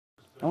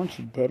I want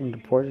you dead and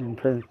deported in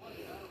prison.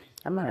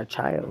 I'm not a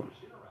child.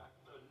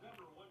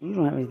 You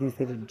don't have anything to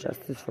say to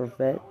justice for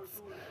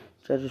vets,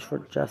 judges for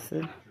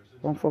justice,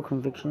 wrongful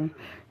conviction,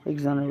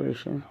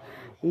 exoneration,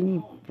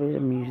 any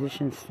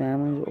musicians,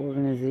 families,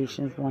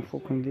 organizations, wrongful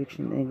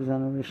conviction,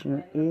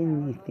 exoneration,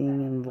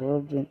 anything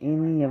involved in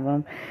any of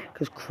them,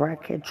 because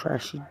crackhead,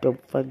 trashy,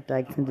 dope, fuck,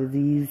 dykes, and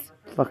disease,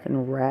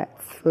 fucking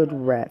rats, hood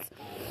rats,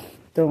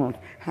 don't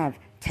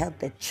tell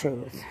the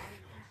truth,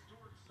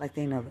 like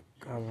they know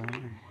the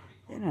government.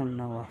 They don't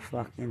know a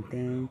fucking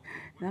thing.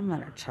 And I'm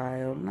not a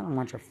child. And I don't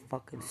want your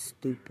fucking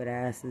stupid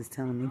asses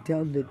telling me,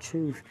 tell the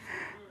truth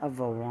of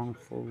a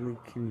wrongfully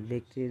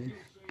convicted.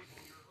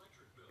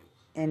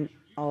 And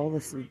all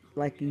this,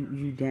 like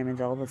you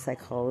damage all the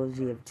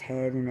psychology of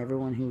Ted and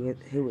everyone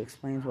who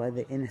explains why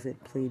the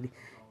innocent plead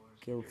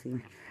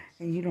guilty.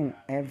 And you don't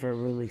ever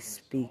really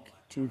speak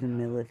to the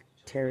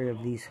military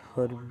of these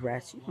hood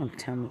rats. You don't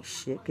tell me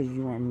shit because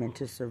you weren't meant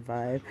to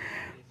survive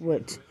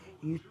what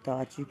you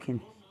thought you can.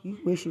 You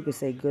wish you could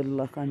say good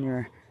luck on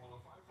your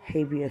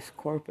habeas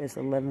corpus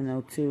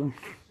 1102.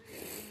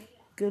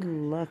 Good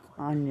luck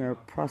on your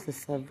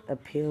process of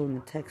appeal in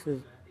the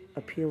Texas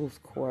appeals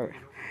court.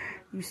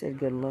 You said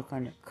good luck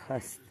on your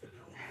custody.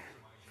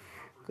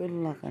 Good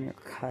luck on your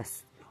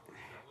custody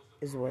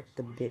is what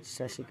the bitch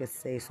said she could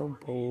say so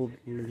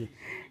boldly.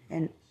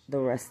 And the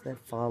rest that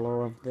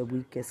follow of the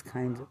weakest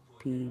kinds of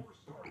people.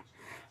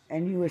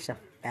 And you wish a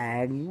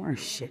fag. You weren't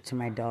shit to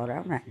my daughter.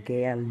 I'm not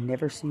gay. I'll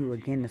never see you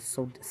again. It's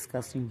so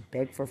disgusting.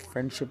 Beg for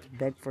friendships.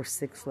 Beg for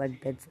Six Flags.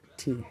 Beg for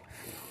tea.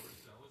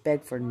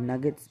 Beg for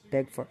nuggets.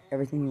 Beg for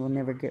everything. You will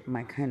never get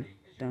my kind of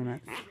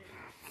donuts.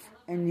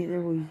 And neither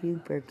will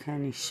you, Bexar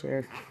County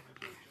Sheriff.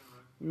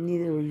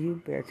 Neither will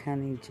you, Bexar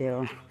County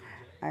Jail.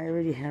 I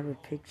already have a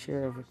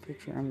picture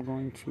I'm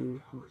going to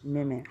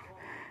mimic.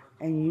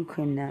 And you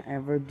could not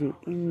ever do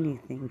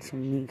anything to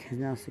me because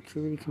now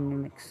security can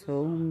mimic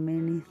so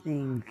many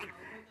things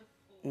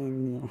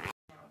in you.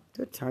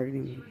 They're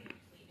targeting me.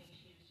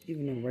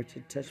 Even though right to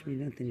touch me,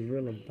 nothing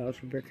real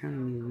about you. Bexar County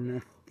means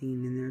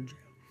nothing in their jail.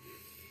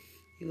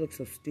 You look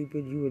so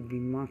stupid, you would be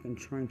mocking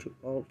trying to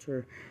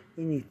alter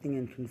anything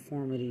in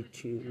conformity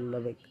to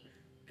Lubbock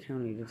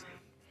County.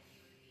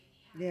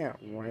 Yeah,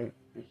 right.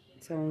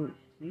 So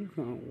you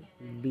can't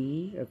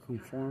be a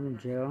conform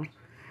jail.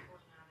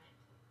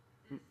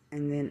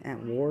 And then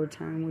at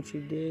wartime, what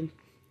you did,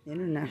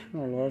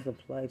 international laws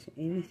apply to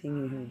anything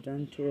you have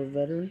done to a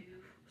veteran,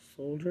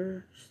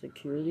 soldier,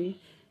 security,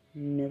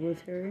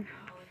 military.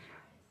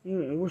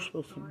 We're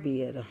supposed to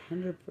be at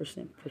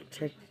 100%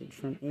 protected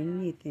from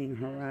anything,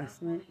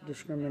 harassment,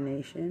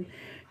 discrimination,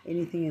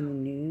 anything in the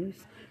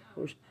news.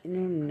 There's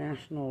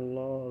international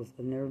laws.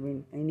 There's never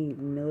been any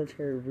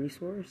military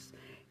resource,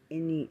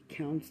 any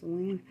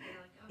counseling,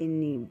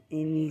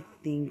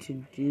 anything to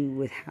do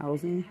with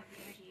housing,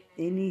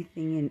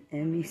 anything in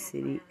any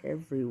city,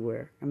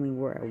 everywhere. I mean,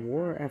 we're at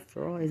war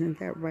after all. Isn't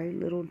that right,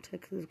 little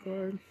Texas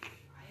Guard?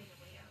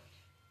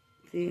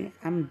 See,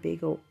 I'm a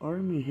big old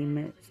army. He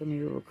met some of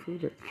your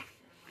recruiters.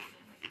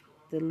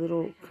 The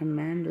little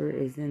commander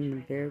is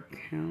in Bexar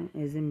County.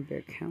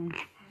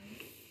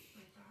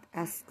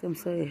 Ask them,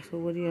 so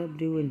what do y'all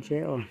do in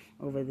jail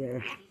over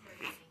there?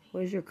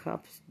 What is your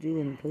cops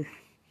doing?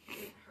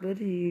 What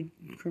do you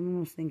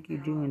criminals think you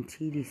do in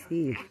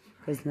TDC?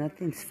 Because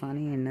nothing's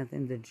funny and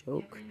nothing's a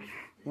joke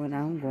when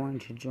I'm going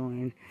to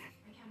join.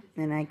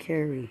 And I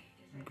carry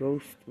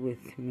ghost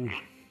with me.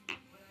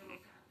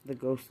 The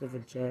ghost of a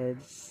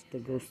judge, the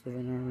ghost of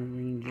an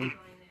army ranger,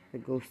 the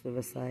ghost of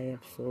a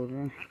PSYOP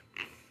soldier.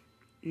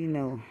 You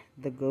know,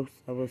 the ghost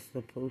I was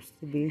supposed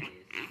to be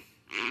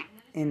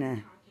in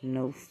a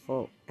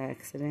no-fault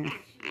accident.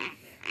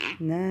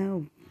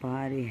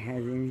 Nobody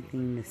has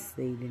anything to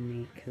say to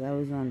me because I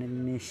was on a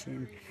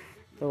mission,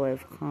 though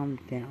I've calmed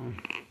down.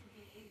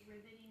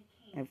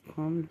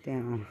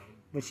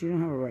 But you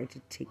don't have a right to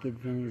take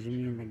advantage of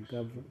me in the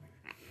government.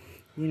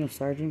 You know,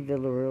 Sergeant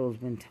Villarreal has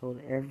been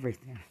told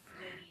everything.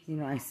 You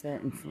know,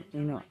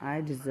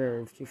 I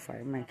deserve to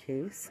fight my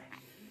case.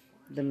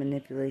 The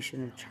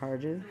manipulation of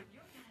charges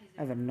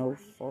of a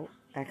no-fault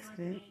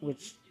accident,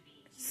 which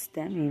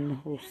stemming the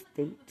whole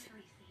state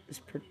is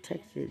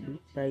protected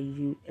by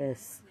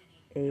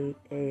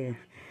USAA,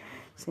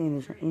 saying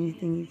there's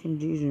anything you can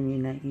do to me,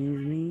 not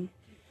use me,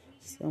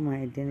 steal my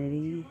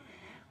identity,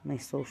 my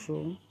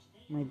social,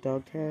 my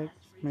dog tags,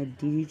 my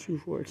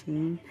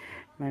DD-214,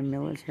 my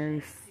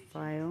military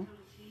file,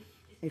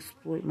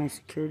 exploit my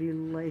security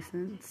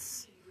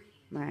license,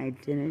 my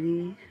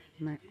identity,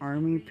 my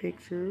army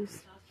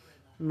pictures,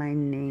 my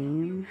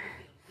name,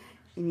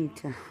 any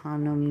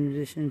Tejano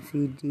musician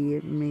CD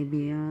it may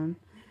be on,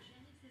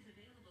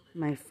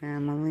 my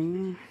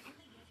family,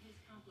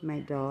 my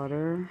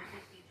daughter.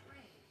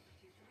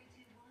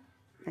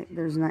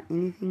 There's not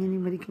anything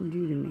anybody can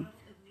do to me,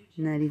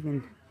 not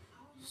even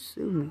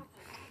sue me.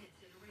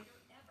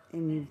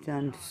 And you've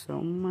done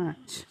so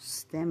much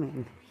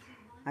stemming.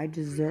 I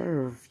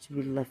deserve to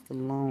be left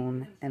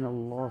alone and a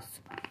lawsuit.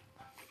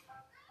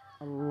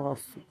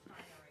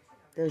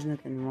 There's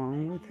nothing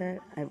wrong with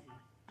that.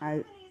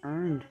 I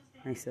earned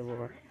my civil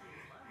right.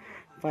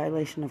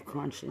 Violation of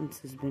conscience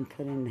has been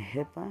put into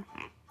HIPAA.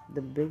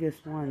 The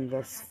biggest one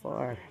thus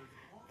far.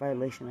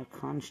 Violation of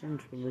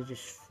conscience, religious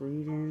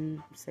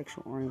freedom,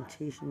 sexual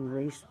orientation,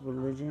 race,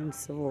 religion,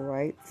 civil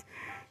rights.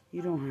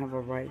 You don't have a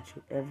right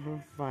to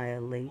ever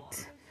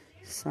violate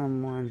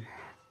someone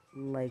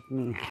like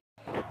me.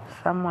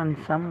 Someone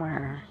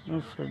somewhere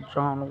needs to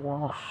John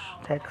Walsh,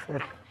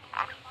 Texas.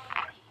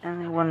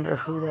 And I wonder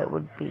who that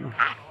would be.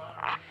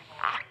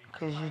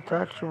 Because you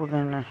thought you were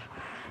going to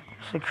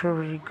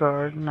security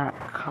guard, not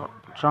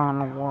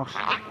John Walsh.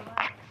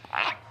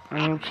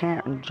 And you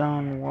can't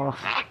John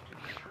Walsh.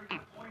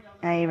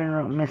 I even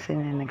wrote missing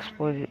and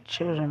exploited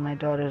children. My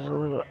daughter's a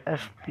little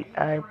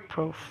FBI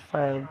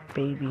profile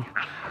baby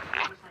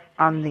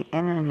on the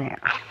internet.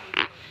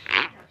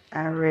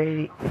 I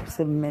already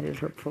submitted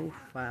her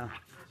profile.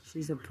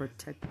 She's a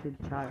protected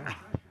child.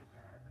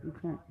 You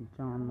can't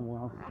John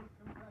Walsh.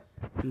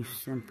 You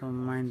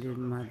simple-minded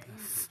mother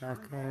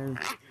suckers.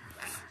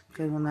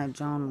 Because when I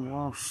John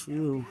Walsh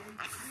you,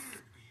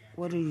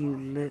 what are you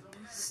lip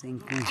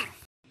syncing?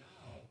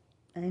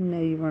 I know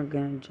you weren't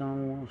going to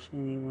John Walsh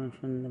anyone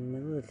from the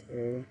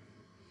military.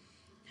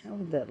 How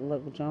would that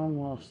look? John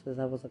Walsh says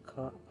I was a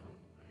cop.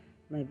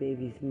 My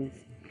baby's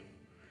missing.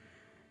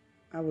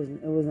 It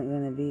wasn't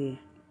going to be.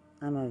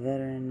 I'm a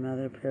veteran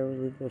mother,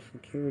 paralegal,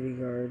 security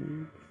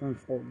guard from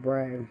Fort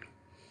Bragg.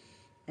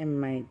 And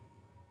my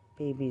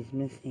baby's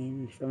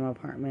missing from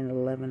apartment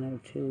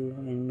 1102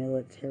 in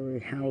military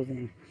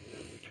housing.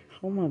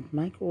 Home of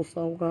Michael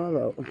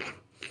Salgado.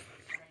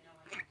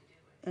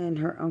 And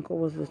her uncle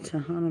was a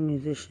Tejano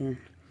musician,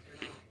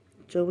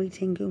 Joey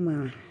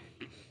Tanguma.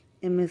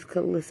 And Miss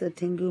Calissa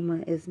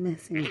Tanguma is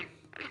missing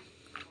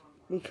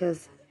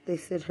because they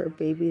said her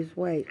baby's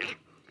white.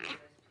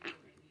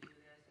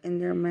 And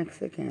they're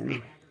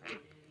Mexican.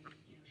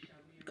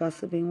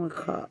 Gossiping with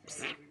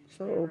cops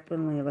so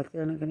openly, like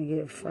they're not going to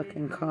get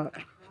fucking caught.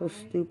 So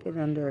stupid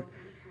under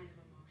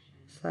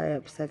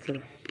PSYOP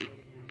section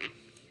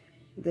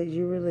that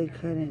you really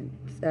couldn't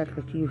act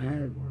like you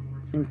had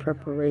in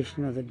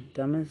preparation of the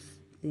dumbest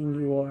thing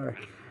you are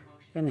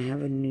going to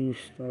have a news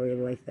story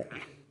like that.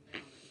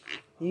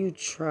 You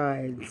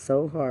tried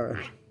so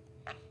hard.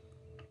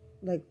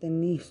 Like the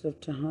niece of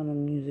Tejano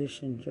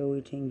musician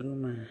Joey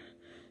Tanguma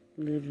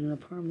lived in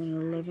apartment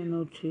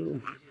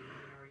 1102.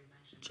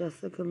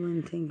 Jessica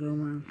Lynn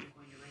Tanguma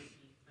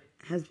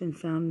has been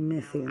found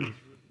missing.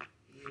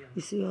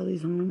 You see all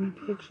these home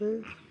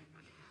pictures?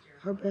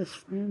 Her best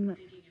friend,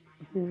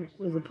 who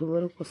was a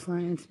political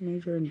science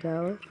major in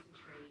Dallas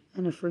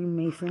and a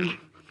Freemason.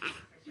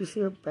 You see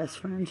her best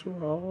friends who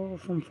are all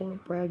from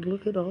Fort Bragg.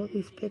 Look at all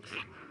these pictures.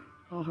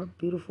 All her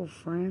beautiful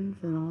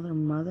friends and all their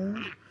mother.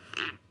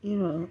 You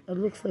know, it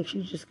looks like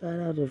she just got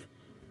out of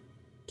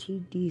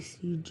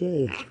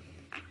TDCJ.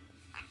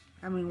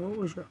 I mean, what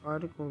was your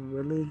article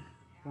really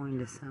going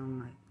to sound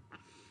like?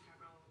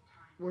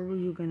 Where were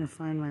you going to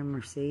find my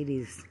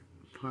Mercedes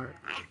part?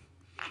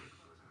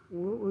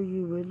 What were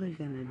you really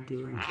going to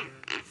do?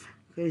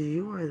 Because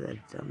you are the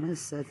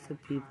dumbest sets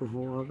of people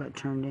who all got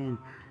turned in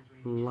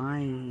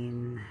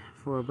lying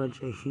for a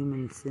bunch of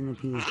human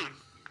centipedes.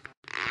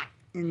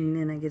 And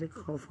then I get a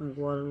call from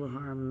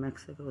Guadalajara,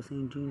 Mexico,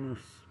 saying, do you know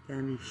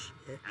Spanish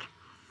shit?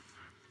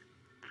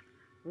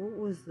 What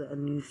was the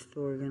news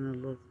story going to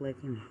look like,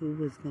 and who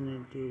was going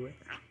to do it?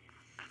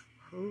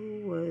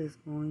 Who was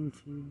going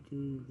to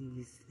do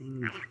these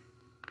things?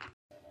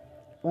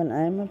 When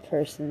I'm a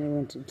person who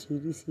went to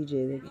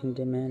TDCJ that can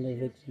demand a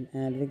victim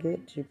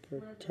advocate to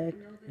protect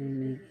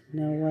me.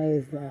 Now, why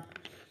is that?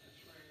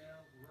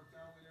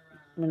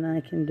 When I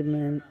can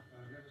demand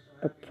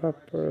a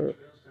proper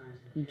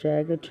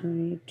JAG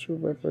attorney to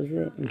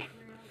represent me.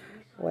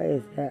 Why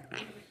is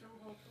that?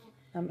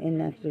 I'm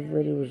inactive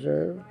ready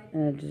reserve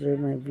and I deserve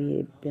my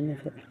VA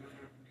benefit.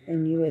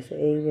 And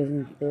USA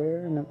wasn't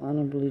there, and I'm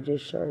honorably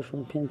discharged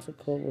from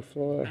Pensacola,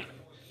 Florida.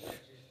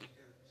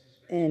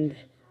 And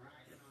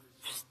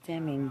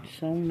stemming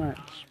so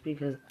much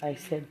because I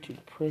said to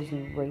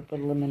Prison Rape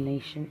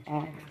Elimination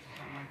Act.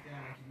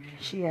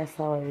 She asked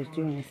how I was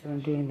doing. I said I'm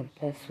doing the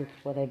best with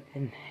what I've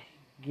been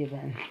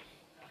given.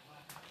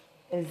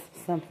 It's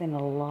something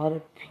a lot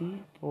of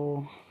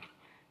people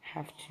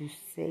have to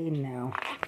say now.